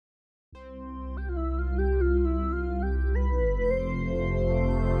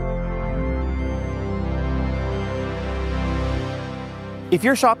If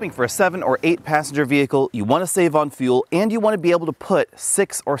you're shopping for a 7 or 8 passenger vehicle, you want to save on fuel, and you want to be able to put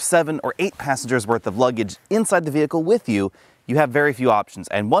 6 or 7 or 8 passengers worth of luggage inside the vehicle with you, you have very few options,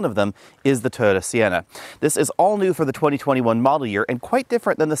 and one of them is the Toyota Sienna. This is all new for the 2021 model year and quite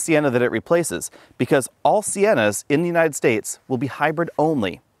different than the Sienna that it replaces, because all Siennas in the United States will be hybrid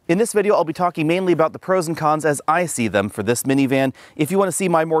only. In this video, I'll be talking mainly about the pros and cons as I see them for this minivan. If you want to see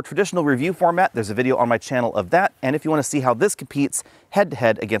my more traditional review format, there's a video on my channel of that. And if you want to see how this competes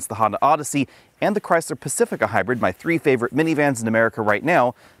head-to-head against the Honda Odyssey and the Chrysler Pacifica Hybrid, my 3 favorite minivans in America right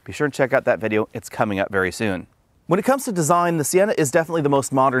now, be sure to check out that video. It's coming up very soon. When it comes to design, the Sienna is definitely the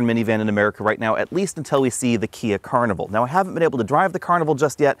most modern minivan in America right now, at least until we see the Kia Carnival. Now, I haven't been able to drive the Carnival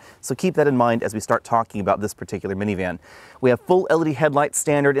just yet, so keep that in mind as we start talking about this particular minivan. We have full LED headlights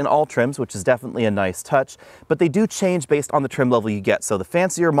standard in all trims, which is definitely a nice touch, but they do change based on the trim level you get, so the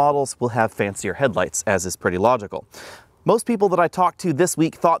fancier models will have fancier headlights, as is pretty logical. Most people that I talked to this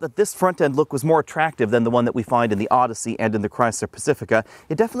week thought that this front-end look was more attractive than the one that we find in the Odyssey and in the Chrysler Pacifica.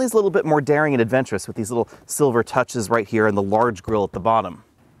 It definitely is a little bit more daring and adventurous with these little silver touches right here and the large grille at the bottom.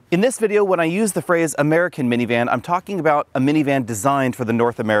 In this video, when I use the phrase American minivan, I'm talking about a minivan designed for the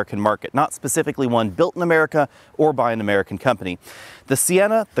North American market, not specifically one built in America or by an American company. The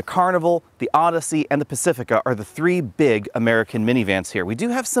Sienna, the Carnival, the Odyssey, and the Pacifica are the 3 big American minivans here. We do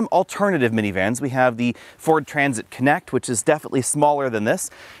have some alternative minivans. We have the Ford Transit Connect, which is definitely smaller than this.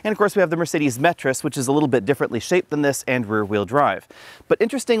 And of course, we have the Mercedes Metris, which is a little bit differently shaped than this and rear-wheel drive. But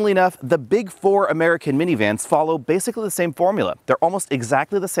interestingly enough, the big 4 American minivans follow basically the same formula. They're almost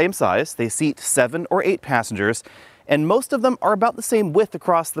exactly the same size. They seat 7 or 8 passengers, and most of them are about the same width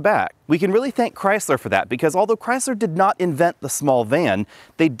across the back. We can really thank Chrysler for that, because although Chrysler did not invent the small van,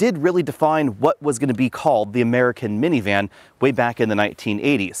 they did really define what was going to be called the American minivan way back in the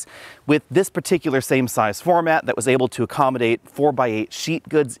 1980s. With this particular same size format that was able to accommodate 4x8 sheet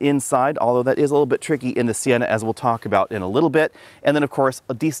goods inside, although that is a little bit tricky in the Sienna, as we'll talk about in a little bit, and then of course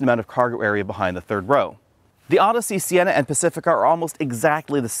a decent amount of cargo area behind the 3rd row. The Odyssey, Sienna, and Pacifica are almost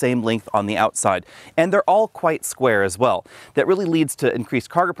exactly the same length on the outside, and they're all quite square as well. That really leads to increased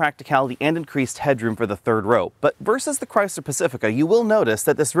cargo practicality and increased headroom for the 3rd row. But versus the Chrysler Pacifica, you will notice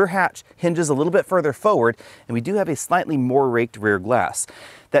that this rear hatch hinges a little bit further forward, and we do have a slightly more raked rear glass.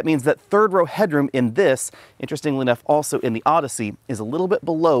 That means that 3rd row headroom in this, interestingly enough also in the Odyssey, is a little bit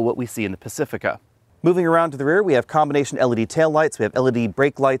below what we see in the Pacifica. Moving around to the rear, we have combination LED tail lights, we have LED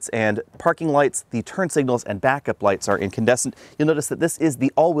brake lights and parking lights. The turn signals and backup lights are incandescent. You'll notice that this is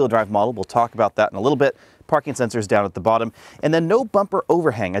the all-wheel drive model. We'll talk about that in a little bit. Parking sensors down at the bottom, and then no bumper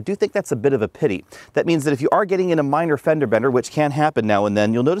overhang. I do think that's a bit of a pity. That means that if you are getting in a minor fender bender, which can happen now and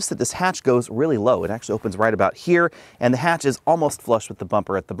then, you'll notice that this hatch goes really low. It actually opens right about here, and the hatch is almost flush with the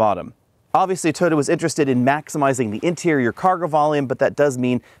bumper at the bottom. Obviously, Toyota was interested in maximizing the interior cargo volume, but that does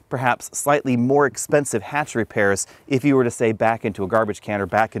mean perhaps slightly more expensive hatch repairs if you were to, say, back into a garbage can or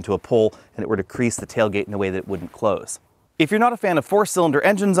back into a pole and it were to crease the tailgate in a way that it wouldn't close. If you're not a fan of 4-cylinder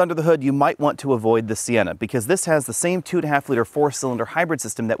engines under the hood, you might want to avoid the Sienna, because this has the same 2.5-liter 4-cylinder hybrid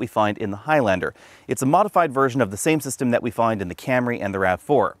system that we find in the Highlander. It's a modified version of the same system that we find in the Camry and the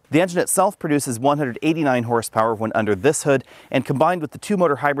RAV4. The engine itself produces 189 horsepower when under this hood, and combined with the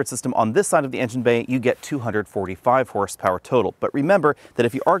 2-motor hybrid system on this side of the engine bay, you get 245 horsepower total. But remember that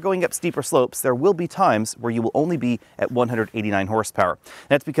if you are going up steeper slopes, there will be times where you will only be at 189 horsepower.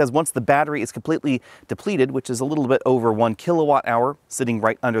 That's because once the battery is completely depleted, which is a little bit over 1 kilowatt hour, sitting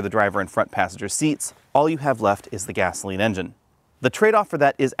right under the driver and front passenger seats, all you have left is the gasoline engine. The trade-off for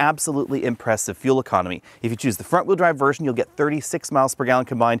that is absolutely impressive fuel economy. If you choose the front-wheel drive version, you'll get 36 miles per gallon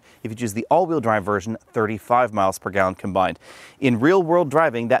combined. If you choose the all-wheel drive version, 35 miles per gallon combined. In real-world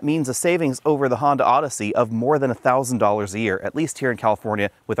driving, that means a savings over the Honda Odyssey of more than $1,000 a year, at least here in California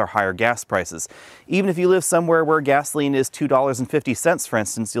with our higher gas prices. Even if you live somewhere where gasoline is $2.50, for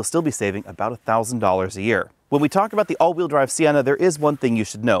instance, you'll still be saving about $1,000 a year. When we talk about the all-wheel drive Sienna, there is one thing you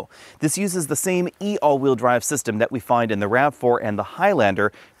should know. This uses the same all-wheel drive system that we find in the RAV4 and the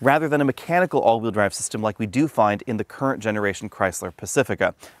Highlander, rather than a mechanical all-wheel drive system like we do find in the current generation Chrysler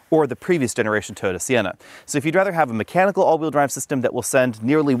Pacifica, or the previous generation Toyota Sienna. So if you'd rather have a mechanical all-wheel drive system that will send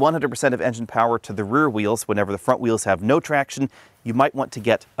nearly 100% of engine power to the rear wheels whenever the front wheels have no traction, you might want to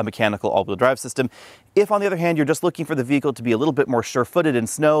get a mechanical all-wheel drive system. If, on the other hand, you're just looking for the vehicle to be a little bit more sure-footed in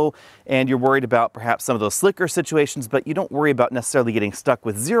snow, and you're worried about perhaps some of those slicker situations, but you don't worry about necessarily getting stuck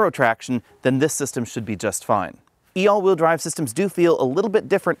with zero traction, then this system should be just fine. All-wheel drive systems do feel a little bit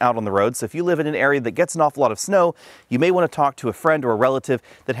different out on the road, so if you live in an area that gets an awful lot of snow, you may want to talk to a friend or a relative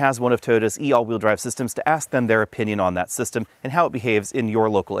that has one of Toyota's all-wheel drive systems to ask them their opinion on that system and how it behaves in your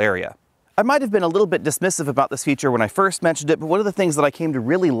local area. I might have been a little bit dismissive about this feature when I first mentioned it, but one of the things that I came to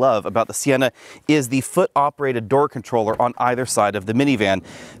really love about the Sienna is the foot-operated door controller on either side of the minivan.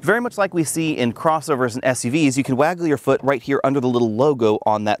 Very much like we see in crossovers and SUVs, you can waggle your foot right here under the little logo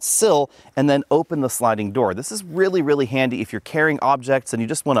on that sill and then open the sliding door. This is really, really handy if you're carrying objects and you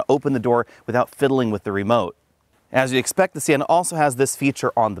just want to open the door without fiddling with the remote. As you'd expect, the Sienna also has this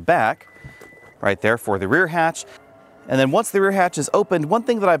feature on the back, right there for the rear hatch. And then once the rear hatch is opened, one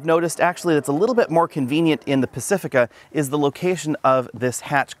thing that I've noticed actually that's a little bit more convenient in the Pacifica is the location of this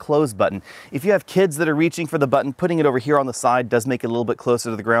hatch close button. If you have kids that are reaching for the button, putting it over here on the side does make it a little bit closer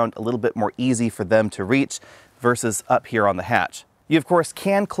to the ground, a little bit more easy for them to reach versus up here on the hatch. You of course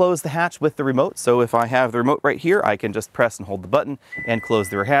can close the hatch with the remote, so if I have the remote right here, I can just press and hold the button and close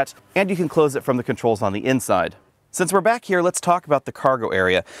the rear hatch, and you can close it from the controls on the inside. Since we're back here, let's talk about the cargo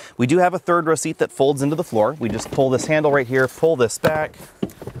area. We do have a third row seat that folds into the floor. We just pull this handle right here, pull this back,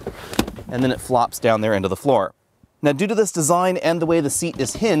 and then it flops down there into the floor. Now, due to this design and the way the seat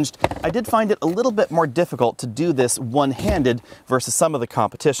is hinged, I did find it a little bit more difficult to do this one-handed versus some of the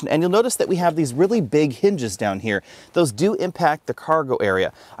competition. And you'll notice that we have these really big hinges down here. Those do impact the cargo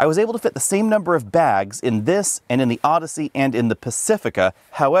area. I was able to fit the same number of bags in this and in the Odyssey and in the Pacifica.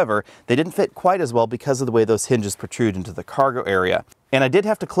 However, they didn't fit quite as well because of the way those hinges protrude into the cargo area. And I did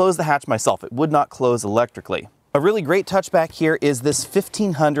have to close the hatch myself. It would not close electrically. A really great touch back here is this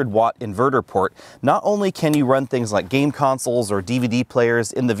 1500 watt inverter port. Not only can you run things like game consoles or DVD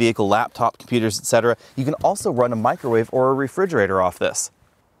players in the vehicle, laptop computers, etc., you can also run a microwave or a refrigerator off this.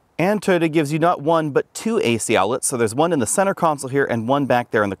 And Toyota gives you not one, but two AC outlets. So there's one in the center console here and one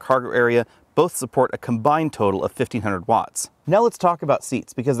back there in the cargo area. Both support a combined total of 1500 watts. Now let's talk about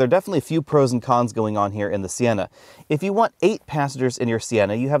seats, because there are definitely a few pros and cons going on here in the Sienna. If you want 8 passengers in your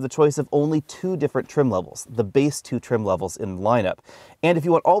Sienna, you have the choice of only 2 different trim levels, the base 2 trim levels in the lineup. And if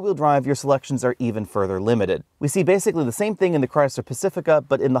you want all-wheel drive, your selections are even further limited. We see basically the same thing in the Chrysler Pacifica,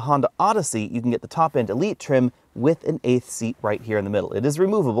 but in the Honda Odyssey, you can get the top-end Elite trim with an 8th seat right here in the middle. It is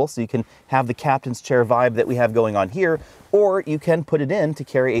removable, so you can have the captain's chair vibe that we have going on here, or you can put it in to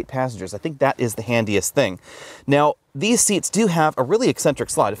carry 8 passengers. I think that is the handiest thing. Now, these seats do have a really eccentric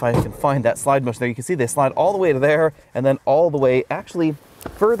slide. If I can find that slide motion there, you can see they slide all the way to there and then all the way actually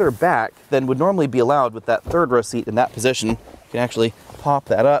further back than would normally be allowed with that third row seat in that position. You can actually pop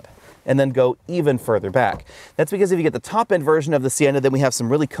that up and then go even further back. That's because if you get the top end version of the Sienna, then we have some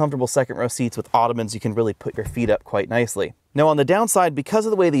really comfortable second row seats with ottomans. You can really put your feet up quite nicely. Now on the downside, because of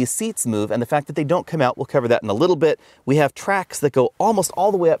the way these seats move and the fact that they don't come out, we'll cover that in a little bit, we have tracks that go almost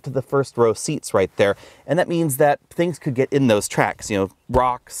all the way up to the first row seats right there. And that means that things could get in those tracks, you know,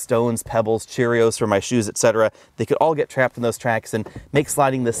 rocks, stones, pebbles, Cheerios for my shoes, etc. They could all get trapped in those tracks and make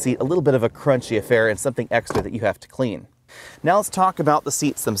sliding this seat a little bit of a crunchy affair and something extra that you have to clean. Now let's talk about the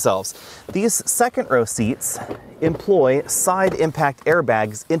seats themselves. These second row seats employ side impact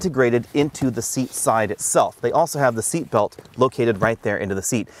airbags integrated into the seat side itself. They also have the seat belt located right there into the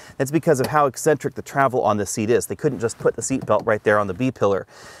seat. That's because of how eccentric the travel on this seat is. They couldn't just put the seat belt right there on the B pillar.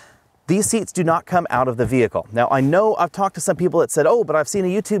 These seats do not come out of the vehicle. Now, I know I've talked to some people that said, oh, but I've seen a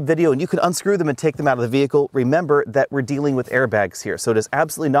YouTube video and you can unscrew them and take them out of the vehicle. Remember that we're dealing with airbags here. So it is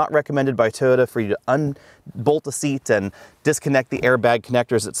absolutely not recommended by Toyota for you to unbolt a seat and disconnect the airbag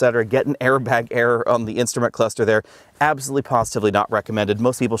connectors, etc. Get an airbag error on the instrument cluster there. Absolutely positively not recommended.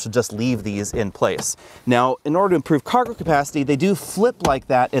 Most people should just leave these in place. Now, in order to improve cargo capacity, they do flip like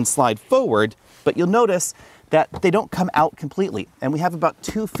that and slide forward, but you'll notice that they don't come out completely. And we have about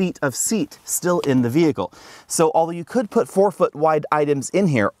 2 feet of seat still in the vehicle. So although you could put 4-foot wide items in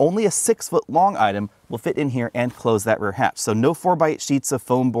here, only a 6-foot long item will fit in here and close that rear hatch. So no 4x8 sheets of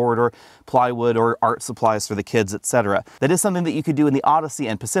foam board or plywood or art supplies for the kids, etc. That is something that you could do in the Odyssey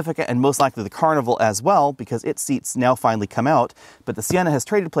and Pacifica and most likely the Carnival as well, because its seats now finally come out, but the Sienna has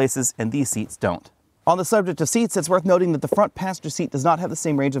traded places and these seats don't. On the subject of seats, it's worth noting that the front passenger seat does not have the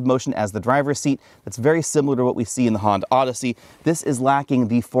same range of motion as the driver's seat. That's very similar to what we see in the Honda Odyssey. This is lacking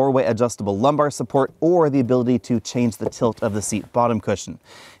the 4-way adjustable lumbar support or the ability to change the tilt of the seat bottom cushion.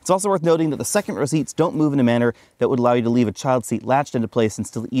 It's also worth noting that the second row seats don't move in a manner that would allow you to leave a child seat latched into place and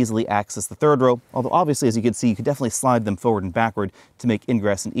still easily access the third row, although obviously, as you can see, you could definitely slide them forward and backward to make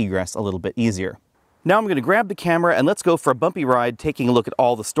ingress and egress a little bit easier. Now I'm going to grab the camera and let's go for a bumpy ride taking a look at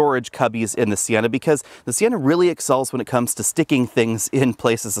all the storage cubbies in the Sienna, because the Sienna really excels when it comes to sticking things in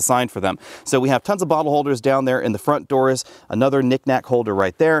places assigned for them. So we have tons of bottle holders down there in the front doors, another knick-knack holder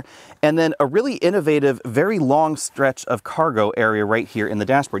right there, and then a really innovative, very long stretch of cargo area right here in the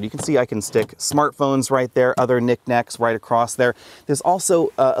dashboard. You can see I can stick smartphones right there, other knick-knacks right across there. There's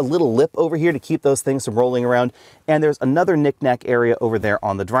also a little lip over here to keep those things from rolling around, and there's another knick-knack area over there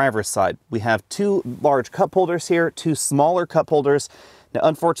on the driver's side. We have two large cup holders here, two smaller cup holders. Now,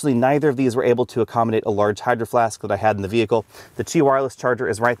 unfortunately, neither of these were able to accommodate a large hydro flask that I had in the vehicle. The Qi wireless charger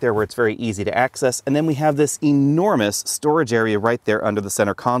is right there where it's very easy to access. And then we have this enormous storage area right there under the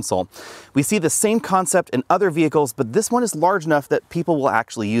center console. We see the same concept in other vehicles, but this one is large enough that people will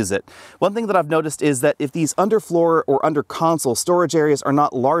actually use it. One thing that I've noticed is that if these underfloor or under console storage areas are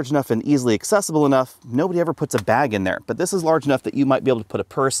not large enough and easily accessible enough, nobody ever puts a bag in there. But this is large enough that you might be able to put a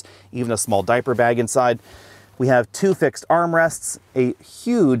purse, even a small diaper bag inside. We have two fixed armrests, a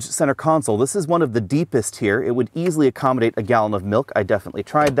huge center console. This is one of the deepest here. It would easily accommodate a gallon of milk. I definitely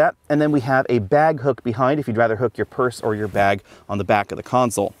tried that. And then we have a bag hook behind if you'd rather hook your purse or your bag on the back of the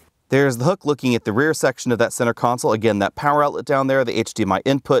console. There's the hook looking at the rear section of that center console. Again, that power outlet down there, the HDMI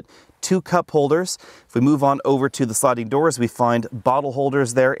input, two cup holders. If we move on over to the sliding doors, we find bottle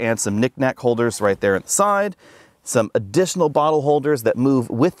holders there and some knick-knack holders right there on the side. Some additional bottle holders that move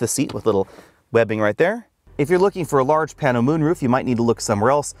with the seat with little webbing right there. If you're looking for a large pano moonroof, you might need to look somewhere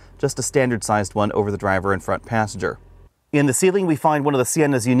else, just a standard sized one over the driver and front passenger. In the ceiling, we find one of the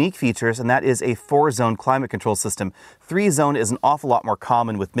Sienna's unique features, and that is a 4-zone climate control system. 3-zone is an awful lot more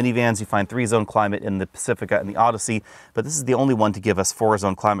common with minivans. You find 3-zone climate in the Pacifica and the Odyssey, but this is the only one to give us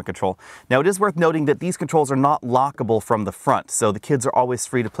 4-zone climate control. Now, it is worth noting that these controls are not lockable from the front, so the kids are always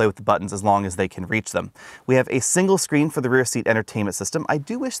free to play with the buttons as long as they can reach them. We have a single screen for the rear seat entertainment system. I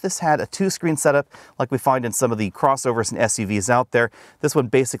do wish this had a 2-screen setup like we find in some of the crossovers and SUVs out there. This one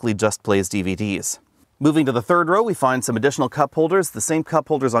basically just plays DVDs. Moving to the third row, we find some additional cup holders, the same cup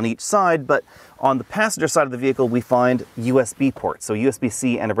holders on each side, but on the passenger side of the vehicle, we find USB ports. So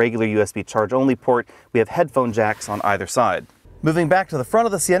USB-C and a regular USB charge-only port. We have headphone jacks on either side. Moving back to the front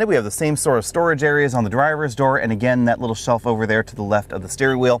of the Sienna, we have the same sort of storage areas on the driver's door, and again, that little shelf over there to the left of the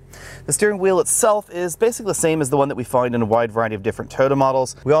steering wheel. The steering wheel itself is basically the same as the one that we find in a wide variety of different Toyota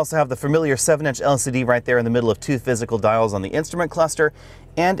models. We also have the familiar 7-inch LCD right there in the middle of two physical dials on the instrument cluster,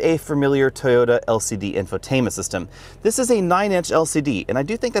 and a familiar Toyota LCD infotainment system. This is a 9-inch LCD, and I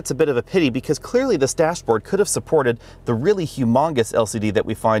do think that's a bit of a pity because clearly this dashboard could have supported the really humongous LCD that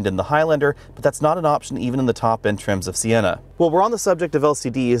we find in the Highlander, but that's not an option even in the top-end trims of Sienna. Well, we're on the subject of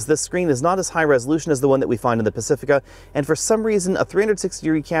LCDs. This screen is not as high resolution as the one that we find in the Pacifica, and for some reason, a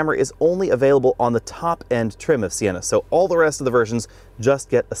 360-degree camera is only available on the top-end trim of Sienna, so all the rest of the versions just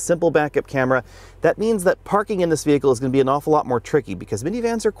get a simple backup camera. That means that parking in this vehicle is going to be an awful lot more tricky because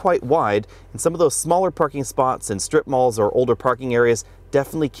minivans are quite wide, and some of those smaller parking spots in strip malls or older parking areas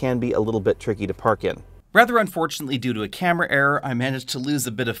definitely can be a little bit tricky to park in. Rather unfortunately, due to a camera error, I managed to lose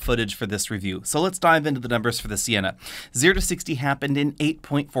a bit of footage for this review. So let's dive into the numbers for the Sienna. 0 to 60 happened in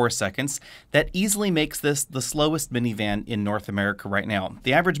 8.4 seconds. That easily makes this the slowest minivan in North America right now.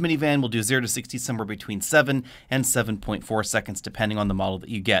 The average minivan will do 0 to 60 somewhere between 7 and 7.4 seconds, depending on the model that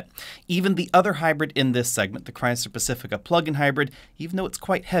you get. Even the other hybrid in this segment, the Chrysler Pacifica plug-in hybrid, even though it's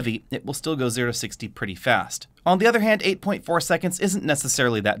quite heavy, it will still go 0 to 60 pretty fast. On the other hand, 8.4 seconds isn't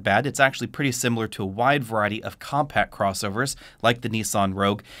necessarily that bad. It's actually pretty similar to a wide variety of compact crossovers like the Nissan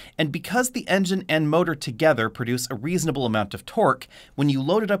Rogue, and because the engine and motor together produce a reasonable amount of torque, when you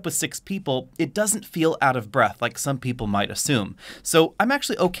load it up with 6 people, it doesn't feel out of breath like some people might assume. So I'm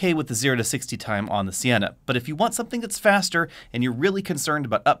actually okay with the 0 to 60 time on the Sienna, but if you want something that's faster and you're really concerned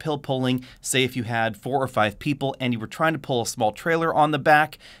about uphill pulling, say if you had 4 or 5 people and you were trying to pull a small trailer on the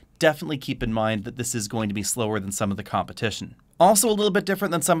back, definitely keep in mind that this is going to be slower than some of the competition. Also a little bit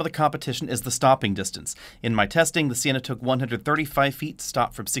different than some of the competition is the stopping distance. In my testing, the Sienna took 135 feet to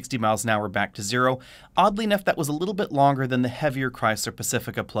stop from 60 miles an hour back to 0. Oddly enough, that was a little bit longer than the heavier Chrysler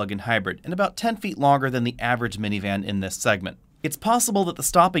Pacifica plug-in hybrid, and about 10 feet longer than the average minivan in this segment. It's possible that the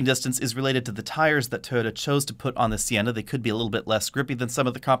stopping distance is related to the tires that Toyota chose to put on the Sienna. They could be a little bit less grippy than some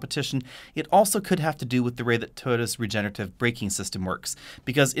of the competition. It also could have to do with the way that Toyota's regenerative braking system works,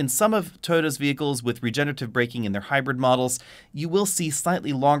 because in some of Toyota's vehicles with regenerative braking in their hybrid models, you will see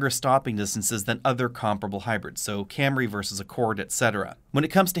slightly longer stopping distances than other comparable hybrids, so Camry versus Accord, etc. When it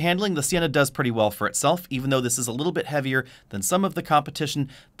comes to handling, the Sienna does pretty well for itself. Even though this is a little bit heavier than some of the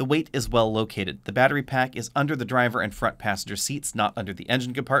competition, the weight is well located. The battery pack is under the driver and front passenger seat, seats, not under the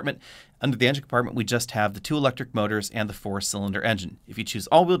engine compartment. Under the engine compartment, we just have the 2 electric motors and the 4-cylinder engine. If you choose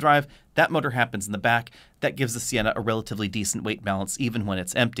all-wheel drive, that motor happens in the back. That gives the Sienna a relatively decent weight balance even when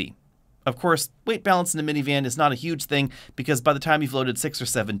it's empty. Of course, weight balance in a minivan is not a huge thing because by the time you've loaded 6 or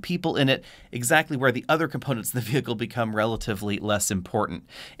 7 people in it, exactly where the other components of the vehicle become relatively less important.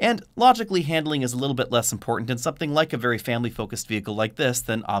 And logically, handling is a little bit less important in something like a very family-focused vehicle like this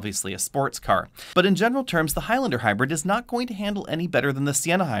than obviously a sports car. But in general terms, the Highlander hybrid is not going to handle any better than the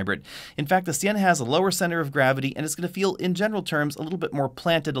Sienna hybrid. In fact, the Sienna has a lower center of gravity and it's going to feel, in general terms, a little bit more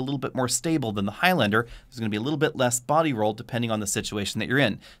planted, a little bit more stable than the Highlander. There's going to be a little bit less body roll depending on the situation that you're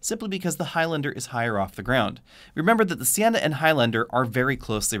in, simply because the Highlander is higher off the ground. Remember that the Sienna and Highlander are very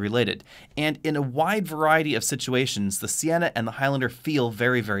closely related, and in a wide variety of situations, the Sienna and the Highlander feel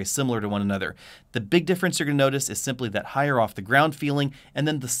very, very similar to one another. The big difference you're going to notice is simply that higher off the ground feeling, and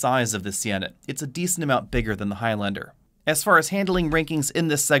then the size of the Sienna. It's a decent amount bigger than the Highlander. As far as handling rankings in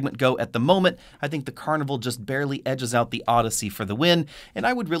this segment go at the moment, I think the Carnival just barely edges out the Odyssey for the win, and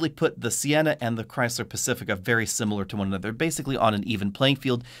I would really put the Sienna and the Chrysler Pacifica very similar to one another, basically on an even playing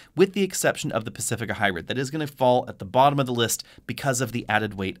field, with the exception of the Pacifica Hybrid. That is going to fall at the bottom of the list because of the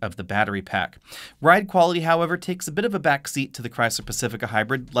added weight of the battery pack. Ride quality, however, takes a bit of a backseat to the Chrysler Pacifica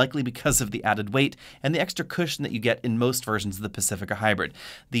Hybrid, likely because of the added weight and the extra cushion that you get in most versions of the Pacifica Hybrid.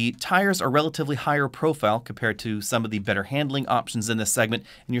 The tires are relatively higher profile compared to some of the better handling options in this segment,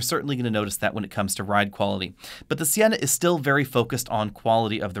 and you're certainly going to notice that when it comes to ride quality. But the Sienna is still very focused on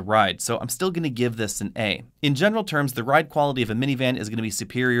quality of the ride, so I'm still going to give this an A. In general terms, the ride quality of a minivan is going to be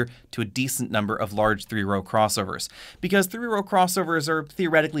superior to a decent number of large 3-row crossovers, because 3-row crossovers are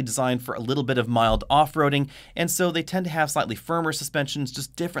theoretically designed for a little bit of mild off-roading, and so they tend to have slightly firmer suspensions,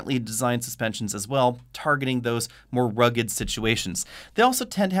 just differently designed suspensions as well, targeting those more rugged situations. They also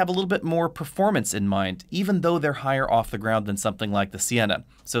tend to have a little bit more performance in mind, even though they're higher off the ground than something like the Sienna.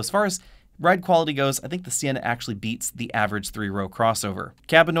 So as far as ride quality goes, I think the Sienna actually beats the average 3-row crossover.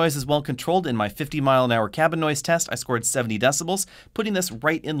 Cabin noise is well controlled. In my 50-mile-an-hour cabin noise test, I scored 70 decibels, putting this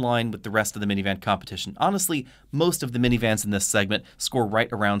right in line with the rest of the minivan competition. Honestly, most of the minivans in this segment score right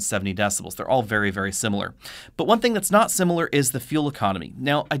around 70 decibels. They're all very, very similar. But one thing that's not similar is the fuel economy.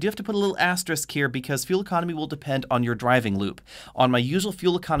 Now, I do have to put a little asterisk here because fuel economy will depend on your driving loop. On my usual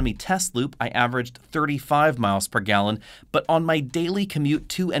fuel economy test loop, I averaged 35 miles per gallon, but on my daily commute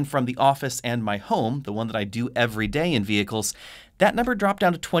to and from the office and my home, the one that I do every day in vehicles, that number dropped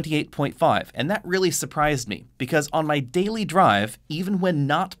down to 28.5, and that really surprised me because on my daily drive, even when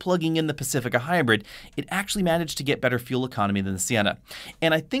not plugging in the Pacifica Hybrid, it actually managed to get better fuel economy than the Sienna.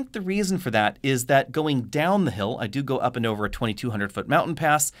 And I think the reason for that is that going down the hill, I do go up and over a 2,200-foot mountain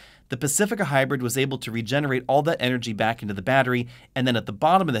pass, the Pacifica Hybrid was able to regenerate all that energy back into the battery, and then at the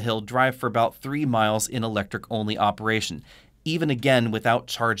bottom of the hill, drive for about 3 miles in electric-only operation, even again without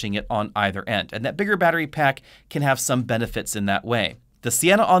charging it on either end. And that bigger battery pack can have some benefits in that way. The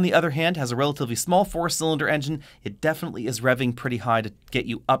Sienna, on the other hand, has a relatively small 4-cylinder engine. It definitely is revving pretty high to get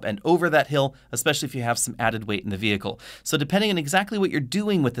you up and over that hill, especially if you have some added weight in the vehicle. So depending on exactly what you're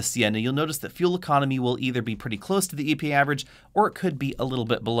doing with the Sienna, you'll notice that fuel economy will either be pretty close to the EPA average or it could be a little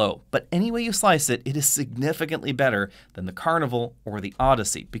bit below. But any way you slice it, it is significantly better than the Carnival or the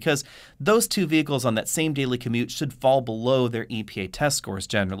Odyssey, because those two vehicles on that same daily commute should fall below their EPA test scores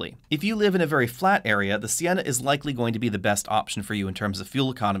generally. If you live in a very flat area, the Sienna is likely going to be the best option for you in terms of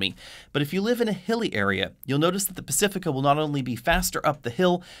fuel economy. But if you live in a hilly area, you'll notice that the Pacifica will not only be faster up the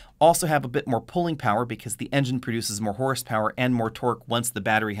hill, also have a bit more pulling power because the engine produces more horsepower and more torque once the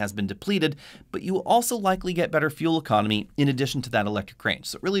battery has been depleted, but you will also likely get better fuel economy in addition to that electric range.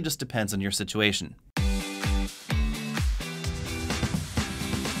 So it really just depends on your situation.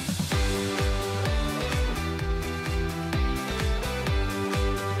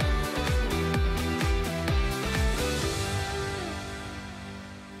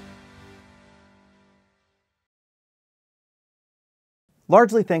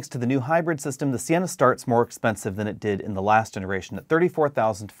 Largely thanks to the new hybrid system, the Sienna starts more expensive than it did in the last generation at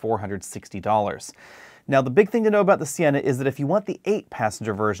 $34,460. Now, the big thing to know about the Sienna is that if you want the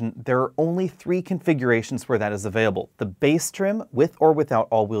 8-passenger version, there are only 3 configurations where that is available: the base trim with or without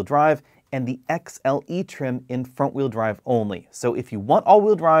all-wheel drive, and the XLE trim in front-wheel drive only. So if you want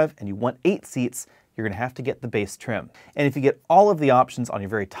all-wheel drive and you want 8 seats, you're going to have to get the base trim. And if you get all of the options on your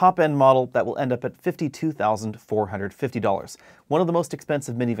very top-end model, that will end up at $52,450, one of the most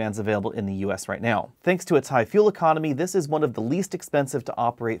expensive minivans available in the US right now. Thanks to its high fuel economy, this is one of the least expensive to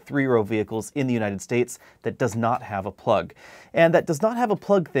operate 3-row vehicles in the United States that does not have a plug. And that does not have a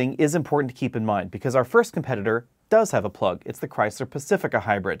plug thing is important to keep in mind because our first competitor, does have a plug. It's the Chrysler Pacifica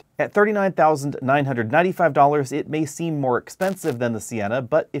Hybrid. At $39,995, it may seem more expensive than the Sienna,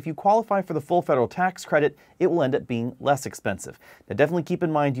 but if you qualify for the full federal tax credit, it will end up being less expensive. Now definitely keep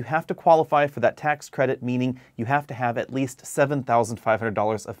in mind you have to qualify for that tax credit, meaning you have to have at least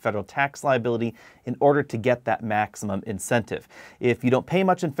 $7,500 of federal tax liability in order to get that maximum incentive. If you don't pay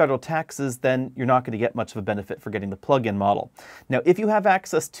much in federal taxes, then you're not going to get much of a benefit for getting the plug-in model. Now, if you have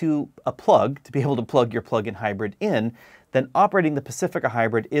access to a plug to be able to plug your plug-in hybrid in, then operating the Pacifica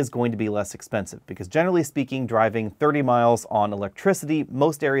Hybrid is going to be less expensive because generally speaking, driving 30 miles on electricity,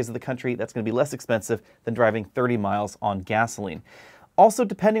 most areas of the country, that's going to be less expensive than driving 30 miles on gasoline. Also,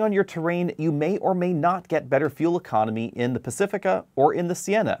 depending on your terrain, you may or may not get better fuel economy in the Pacifica or in the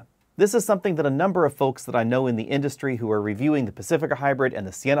Sienna. This is something that a number of folks that I know in the industry who are reviewing the Pacifica Hybrid and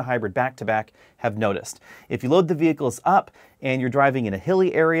the Sienna Hybrid back-to-back have noticed. If you load the vehicles up and you're driving in a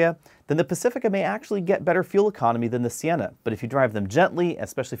hilly area, then the Pacifica may actually get better fuel economy than the Sienna. But if you drive them gently,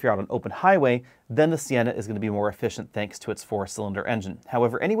 especially if you're out on open highway, then the Sienna is going to be more efficient thanks to its 4-cylinder engine.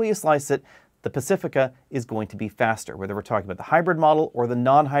 However, any way you slice it, the Pacifica is going to be faster. Whether we're talking about the hybrid model or the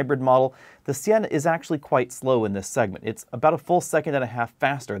non-hybrid model, the Sienna is actually quite slow in this segment. It's about a full second and a half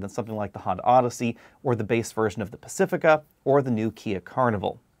faster than something like the Honda Odyssey or the base version of the Pacifica or the new Kia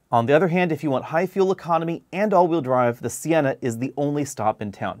Carnival. On the other hand, if you want high fuel economy and all-wheel drive, the Sienna is the only stop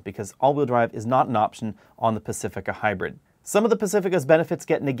in town because all-wheel drive is not an option on the Pacifica Hybrid. Some of the Pacifica's benefits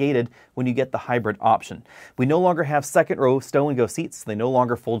get negated when you get the hybrid option. We no longer have second-row stow-and-go seats. They no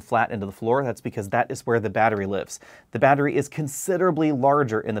longer fold flat into the floor. That's because that is where the battery lives. The battery is considerably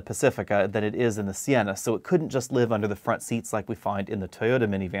larger in the Pacifica than it is in the Sienna, so it couldn't just live under the front seats like we find in the Toyota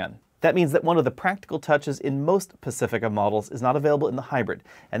minivan. That means that one of the practical touches in most Pacifica models is not available in the hybrid,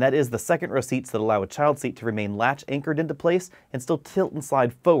 and that is the second-row seats that allow a child seat to remain latch anchored into place and still tilt and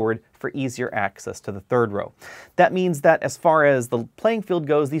slide forward for easier access to the third row. That means that as far as the playing field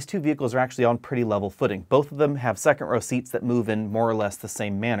goes, these two vehicles are actually on pretty level footing. Both of them have second-row seats that move in more or less the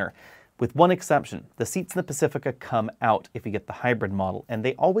same manner. With one exception, the seats in the Pacifica come out if you get the hybrid model, and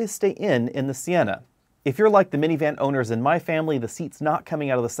they always stay in the Sienna. If you're like the minivan owners in my family, the seats not coming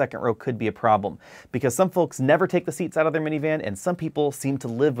out of the second row could be a problem because some folks never take the seats out of their minivan and some people seem to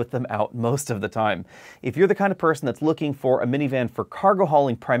live with them out most of the time. If you're the kind of person that's looking for a minivan for cargo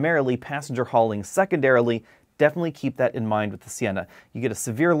hauling primarily, passenger hauling secondarily, definitely keep that in mind with the Sienna. You get a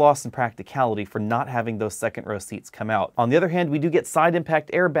severe loss in practicality for not having those second row seats come out. On the other hand, we do get side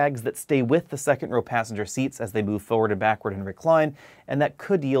impact airbags that stay with the second row passenger seats as they move forward and backward and recline, and that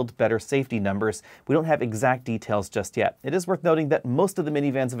could yield better safety numbers. We don't have exact details just yet. It is worth noting that most of the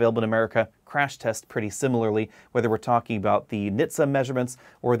minivans available in America crash test pretty similarly, whether we're talking about the NHTSA measurements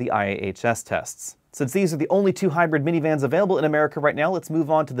or the IAHS tests. Since these are the only two hybrid minivans available in America right now, let's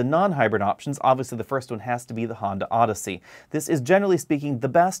move on to the non-hybrid options. Obviously, the first one has to be the Honda Odyssey. This is, generally speaking, the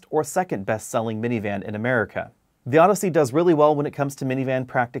best or second best-selling minivan in America. The Odyssey does really well when it comes to minivan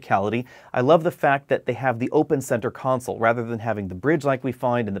practicality. I love the fact that they have the open center console. Rather than having the bridge like we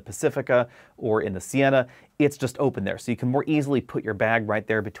find in the Pacifica or in the Sienna, it's just open there, so you can more easily put your bag right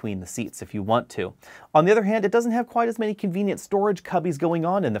there between the seats if you want to. On the other hand, it doesn't have quite as many convenient storage cubbies going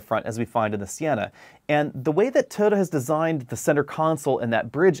on in the front as we find in the Sienna. And the way that Toyota has designed the center console and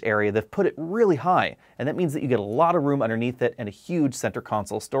that bridge area, they've put it really high, and that means that you get a lot of room underneath it and a huge center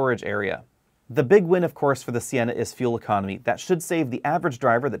console storage area. The big win, of course, for the Sienna is fuel economy. That should save the average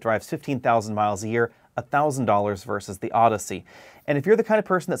driver that drives 15,000 miles a year $1,000 versus the Odyssey. And if you're the kind of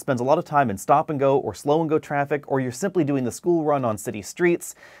person that spends a lot of time in stop-and-go or slow-and-go traffic, or you're simply doing the school run on city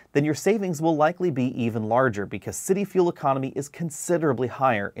streets, then your savings will likely be even larger because city fuel economy is considerably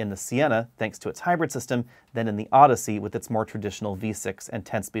higher in the Sienna, thanks to its hybrid system, than in the Odyssey with its more traditional V6 and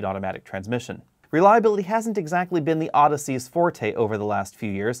 10-speed automatic transmission. Reliability hasn't exactly been the Odyssey's forte over the last few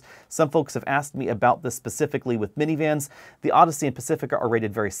years. Some folks have asked me about this specifically with minivans. The Odyssey and Pacifica are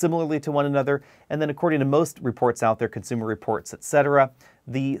rated very similarly to one another, and then according to most reports out there, Consumer Reports, etc.,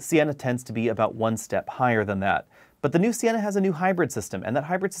 the Sienna tends to be about one step higher than that. But the new Sienna has a new hybrid system, and that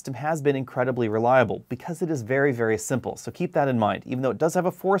hybrid system has been incredibly reliable because it is very, very simple. So keep that in mind. Even though it does have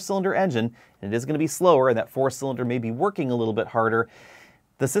a 4-cylinder engine, and it is going to be slower, and that 4-cylinder may be working a little bit harder,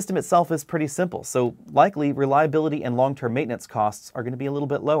 the system itself is pretty simple, so likely reliability and long-term maintenance costs are going to be a little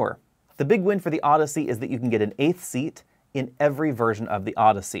bit lower. The big win for the Odyssey is that you can get an 8th seat in every version of the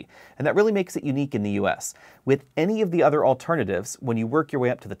Odyssey, and that really makes it unique in the US. With any of the other alternatives, when you work your way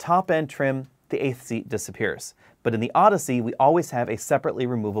up to the top-end trim, the 8th seat disappears. But in the Odyssey, we always have a separately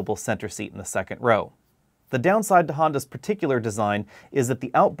removable center seat in the second row. The downside to Honda's particular design is that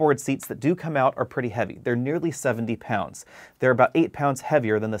the outboard seats that do come out are pretty heavy. They're nearly 70 pounds. They're about 8 pounds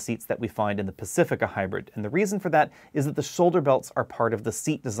heavier than the seats that we find in the Pacifica Hybrid. And the reason for that is that the shoulder belts are part of the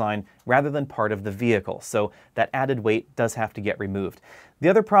seat design rather than part of the vehicle. So that added weight does have to get removed. The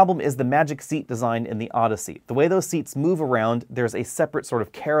other problem is the magic seat design in the Odyssey. The way those seats move around, there's a separate sort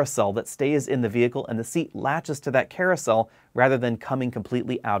of carousel that stays in the vehicle, and the seat latches to that carousel rather than coming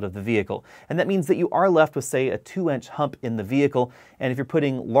completely out of the vehicle. And that means that you are left with, say, a 2-inch hump in the vehicle, and if you're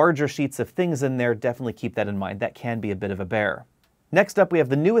putting larger sheets of things in there, definitely keep that in mind. That can be a bit of a bear. Next up, we have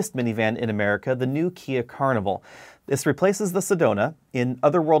the newest minivan in America, the new Kia Carnival. This replaces the Sedona. In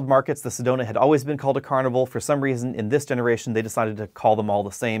other world markets, the Sedona had always been called a Carnival. For some reason, in this generation, they decided to call them all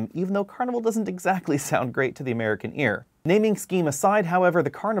the same, even though Carnival doesn't exactly sound great to the American ear. Naming scheme aside, however,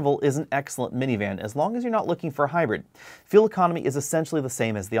 the Carnival is an excellent minivan, as long as you're not looking for a hybrid. Fuel economy is essentially the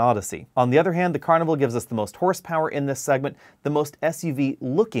same as the Odyssey. On the other hand, the Carnival gives us the most horsepower in this segment, the most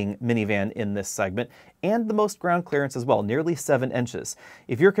SUV-looking minivan in this segment, and the most ground clearance as well, nearly 7 inches.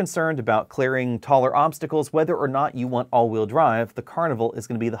 If you're concerned about clearing taller obstacles, whether or not you want all-wheel drive, the Carnival is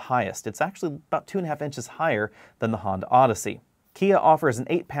going to be the highest. It's actually about 2.5 inches higher than the Honda Odyssey. Kia offers an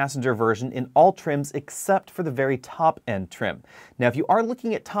 8-passenger version in all trims except for the very top-end trim. Now, if you are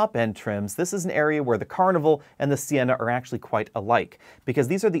looking at top-end trims, this is an area where the Carnival and the Sienna are actually quite alike, because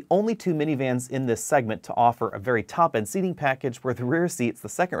these are the only two minivans in this segment to offer a very top-end seating package where the rear seats, the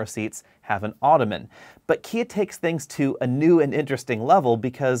second-row seats, have an ottoman. But Kia takes things to a new and interesting level,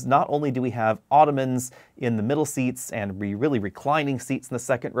 because not only do we have ottomans in the middle seats and really reclining seats in the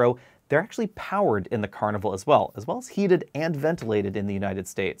second row, they're actually powered in the Carnival as well as heated and ventilated in the United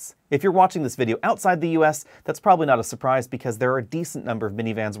States. If you're watching this video outside the US, that's probably not a surprise, because there are a decent number of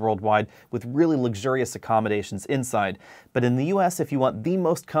minivans worldwide with really luxurious accommodations inside. But in the US, if you want the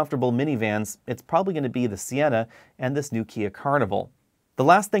most comfortable minivans, it's probably going to be the Sienna and this new Kia Carnival. The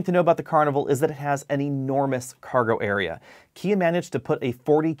last thing to know about the Carnival is that it has an enormous cargo area. Kia managed to put a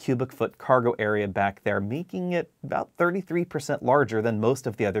 40 cubic foot cargo area back there, making it about 33% larger than most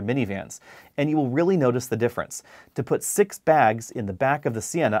of the other minivans. And you will really notice the difference. To put 6 bags in the back of the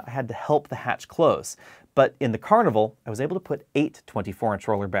Sienna, I had to help the hatch close. But in the Carnival, I was able to put 8 24-inch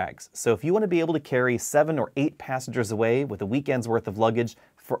roller bags. So if you want to be able to carry 7 or 8 passengers away with a weekend's worth of luggage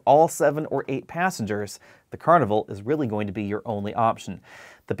for all 7 or 8 passengers, the Carnival is really going to be your only option.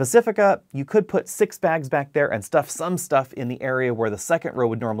 The Pacifica, you could put 6 bags back there and stuff some stuff in the area where the second row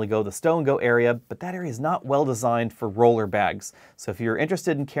would normally go, the stow and go area, but that area is not well designed for roller bags. So if you're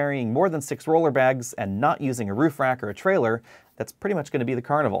interested in carrying more than 6 roller bags and not using a roof rack or a trailer, that's pretty much going to be the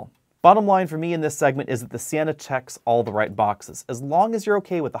Carnival. Bottom line for me in this segment is that the Sienna checks all the right boxes, as long as you're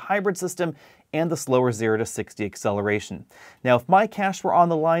okay with the hybrid system and the slower 0 to 60 acceleration. Now, if my cash were on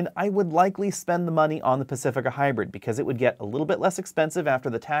the line, I would likely spend the money on the Pacifica Hybrid, because it would get a little bit less expensive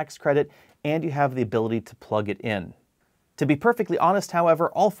after the tax credit, and you have the ability to plug it in. To be perfectly honest, however,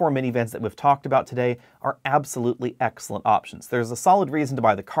 all 4 minivans that we've talked about today are absolutely excellent options. There's a solid reason to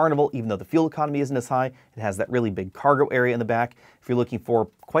buy the Carnival, even though the fuel economy isn't as high. It has that really big cargo area in the back. If you're looking for,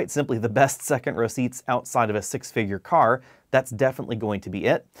 quite simply, the best second-row seats outside of a 6-figure car, that's definitely going to be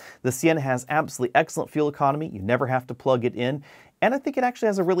it. The Sienna has absolutely excellent fuel economy. You never have to plug it in. And I think it actually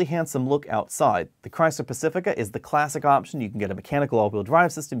has a really handsome look outside. The Chrysler Pacifica is the classic option. You can get a mechanical all-wheel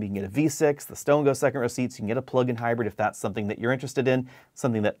drive system, you can get a V6, the stow and go second row seats, you can get a plug-in hybrid if that's something that you're interested in,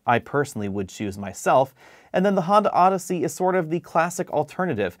 something that I personally would choose myself. And then the Honda Odyssey is sort of the classic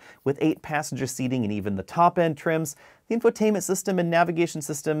alternative, with 8-passenger seating and even the top-end trims. The infotainment system and navigation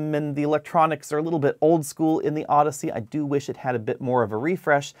system and the electronics are a little bit old school in the Odyssey. I do wish it had a bit more of a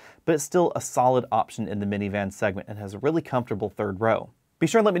refresh, but it's still a solid option in the minivan segment and has a really comfortable third row. Be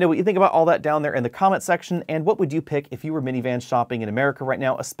sure and let me know what you think about all that down there in the comment section, and what would you pick if you were minivan shopping in America right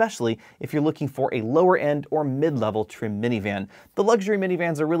now, especially if you're looking for a lower end or mid-level trim minivan. The luxury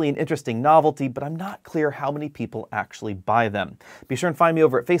minivans are really an interesting novelty, but I'm not clear how many people actually buy them. Be sure and find me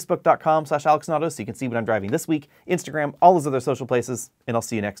over at facebook.com/AlexNauto so you can see what I'm driving this week, Instagram, all those other social places, and I'll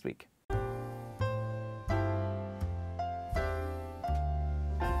see you next week.